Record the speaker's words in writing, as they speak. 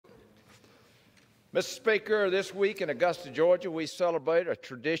Mr. Speaker, this week in Augusta, Georgia, we celebrate a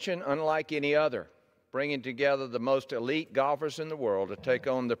tradition unlike any other, bringing together the most elite golfers in the world to take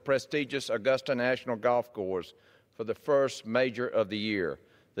on the prestigious Augusta National Golf Course for the first major of the year,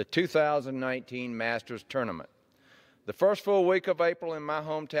 the 2019 Masters Tournament. The first full week of April in my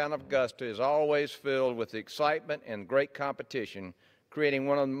hometown of Augusta is always filled with excitement and great competition, creating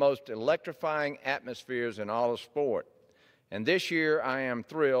one of the most electrifying atmospheres in all of sport. And this year, I am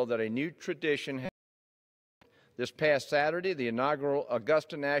thrilled that a new tradition has. This past Saturday, the inaugural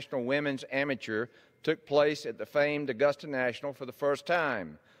Augusta National Women's Amateur took place at the famed Augusta National for the first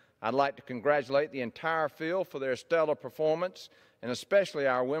time. I'd like to congratulate the entire field for their stellar performance, and especially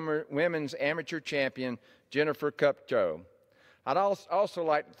our women's amateur champion, Jennifer Kupcho. I'd also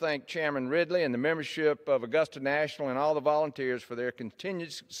like to thank Chairman Ridley and the membership of Augusta National and all the volunteers for their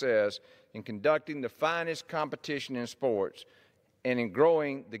continued success in conducting the finest competition in sports and in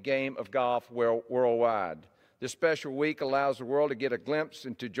growing the game of golf worldwide. This special week allows the world to get a glimpse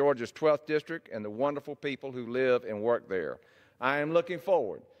into Georgia's 12th district and the wonderful people who live and work there. I am looking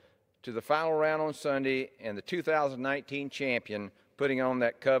forward to the final round on Sunday and the 2019 champion putting on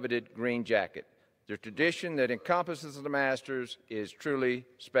that coveted green jacket. The tradition that encompasses the Masters is truly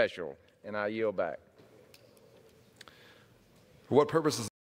special, and I yield back. For what purposes